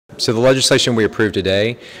So the legislation we approved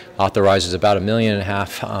today authorizes about $1.5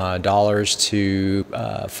 million to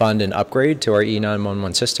fund an upgrade to our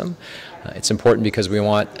E911 system. It's important because we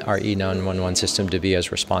want our E911 system to be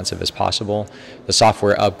as responsive as possible. The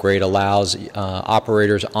software upgrade allows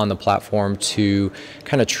operators on the platform to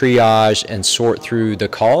kind of triage and sort through the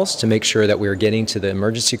calls to make sure that we're getting to the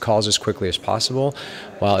emergency calls as quickly as possible.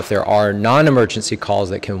 While if there are non-emergency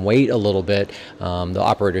calls that can wait a little bit, the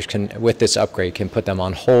operators can, with this upgrade, can put them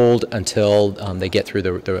on hold until they get through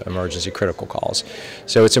the emergency critical calls.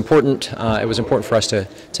 So it's important. It was important for us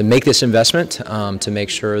to make this investment to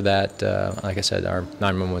make sure that, like I said, our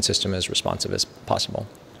 911 system is responsive as possible.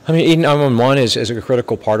 I mean, E911 is a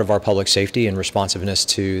critical part of our public safety and responsiveness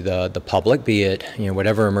to the public, be it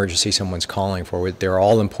whatever emergency someone's calling for. They're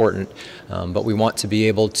all important, but we want to be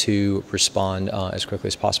able to respond as quickly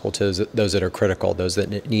as possible to those that are critical, those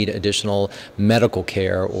that need additional medical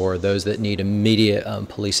care, or those that need immediate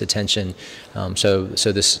police attention. So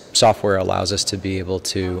this software allows us to be able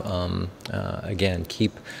to, again,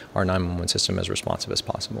 keep our 911 system as responsive as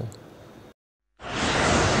possible.